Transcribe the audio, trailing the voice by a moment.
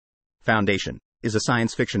Foundation is a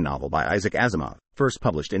science fiction novel by Isaac Asimov, first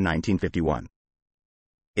published in 1951.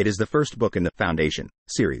 It is the first book in the Foundation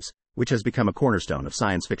series, which has become a cornerstone of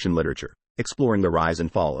science fiction literature, exploring the rise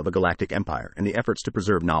and fall of a galactic empire and the efforts to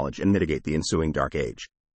preserve knowledge and mitigate the ensuing dark age.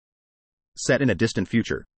 Set in a distant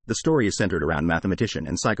future, the story is centered around mathematician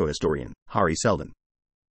and psychohistorian Seldon.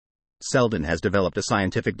 Seldon has developed a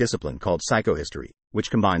scientific discipline called psychohistory,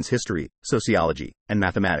 which combines history, sociology, and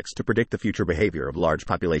mathematics to predict the future behavior of large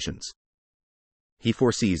populations. He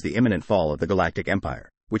foresees the imminent fall of the Galactic Empire,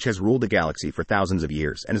 which has ruled the galaxy for thousands of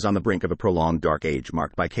years and is on the brink of a prolonged dark age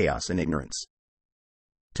marked by chaos and ignorance.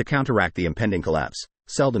 To counteract the impending collapse,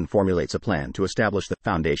 Seldon formulates a plan to establish the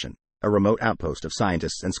Foundation, a remote outpost of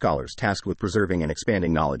scientists and scholars tasked with preserving and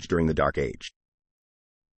expanding knowledge during the Dark Age.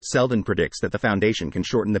 Seldon predicts that the Foundation can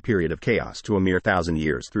shorten the period of chaos to a mere 1,000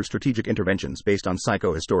 years through strategic interventions based on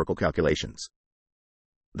psychohistorical calculations.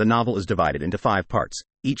 The novel is divided into 5 parts,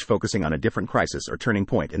 each focusing on a different crisis or turning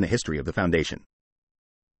point in the history of the Foundation.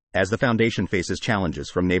 As the Foundation faces challenges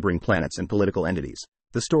from neighboring planets and political entities,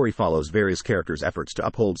 the story follows various characters' efforts to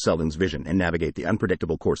uphold Seldon's vision and navigate the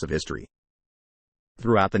unpredictable course of history.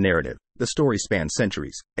 Throughout the narrative, the story spans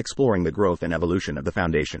centuries, exploring the growth and evolution of the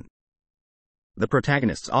Foundation. The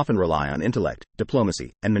protagonists often rely on intellect,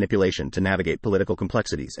 diplomacy, and manipulation to navigate political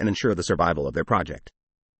complexities and ensure the survival of their project.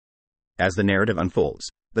 As the narrative unfolds,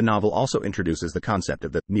 the novel also introduces the concept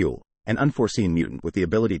of the mule, an unforeseen mutant with the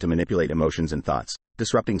ability to manipulate emotions and thoughts,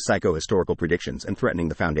 disrupting psychohistorical predictions and threatening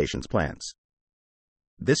the Foundation's plans.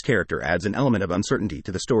 This character adds an element of uncertainty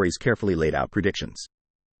to the story's carefully laid out predictions.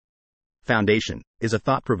 Foundation is a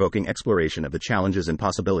thought-provoking exploration of the challenges and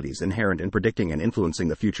possibilities inherent in predicting and influencing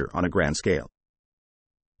the future on a grand scale.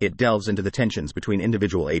 It delves into the tensions between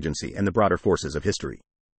individual agency and the broader forces of history.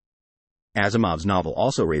 Asimov's novel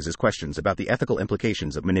also raises questions about the ethical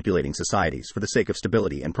implications of manipulating societies for the sake of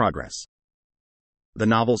stability and progress. The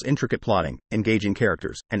novel's intricate plotting, engaging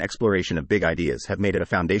characters, and exploration of big ideas have made it a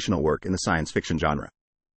foundational work in the science fiction genre.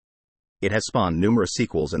 It has spawned numerous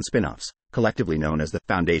sequels and spin-offs, collectively known as the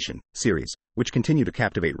Foundation series, which continue to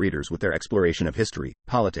captivate readers with their exploration of history,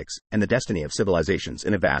 politics, and the destiny of civilizations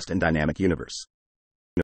in a vast and dynamic universe.